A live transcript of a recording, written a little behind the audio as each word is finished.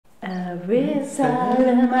Every cell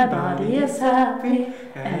in my body is happy.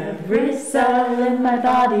 Every cell in my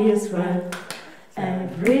body is well.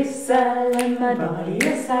 Every cell in my body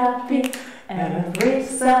is happy. Every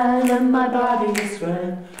cell in my body is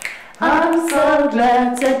well. I'm so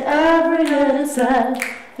glad that every little cell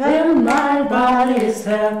in my body is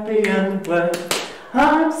happy and well.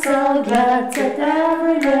 I'm so glad that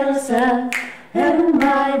every little cell in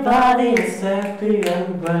my body is happy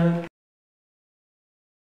and well.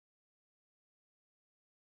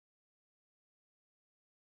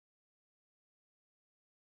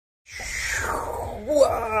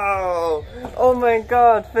 Wow! Oh my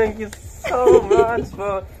god, thank you so much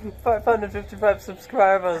for 555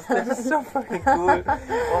 subscribers. This is so fucking cool.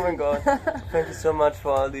 Oh my god. Thank you so much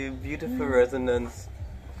for all the beautiful resonance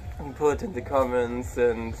you put in the comments,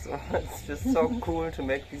 and it's just so cool to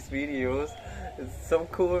make these videos. It's so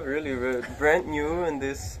cool, really. We're brand new in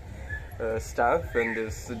this stuff and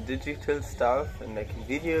this digital stuff and making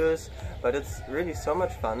videos, but it's really so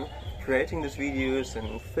much fun creating these videos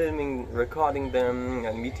and filming, recording them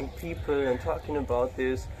and meeting people and talking about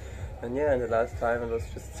this. And yeah, in the last time it was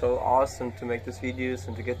just so awesome to make these videos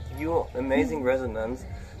and to get your amazing resonance.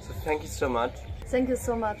 So thank you so much. Thank you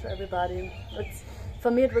so much, everybody. For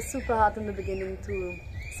me it was super hard in the beginning to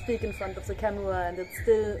speak in front of the camera, and it's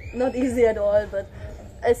still not easy at all, but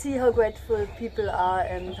I see how grateful people are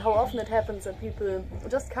and how often it happens that people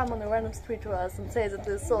just come on a random street to us and say that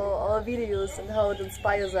they saw our videos and how it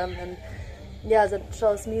inspires them, and yeah, that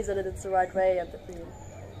shows me that it's the right way and that we're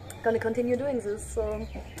gonna continue doing this. So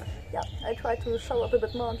yeah, I try to show up a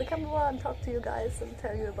bit more on the camera and talk to you guys and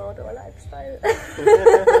tell you about our lifestyle.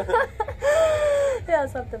 Yeah,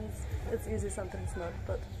 sometimes it's easy, sometimes not,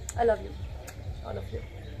 but I love you, all of you.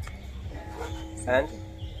 And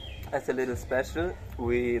as a little special,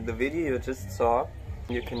 the video you just saw,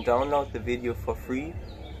 you can download the video for free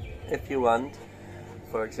if you want.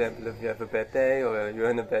 For example, if you have a bad day or you're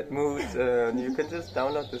in a bad mood, you can just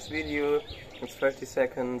download this video. It's 30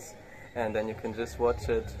 seconds and then you can just watch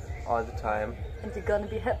it all the time. And you're gonna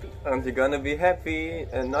be happy. And you're gonna be happy,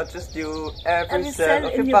 and not just you, every cell cell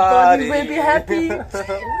of in your body will be happy.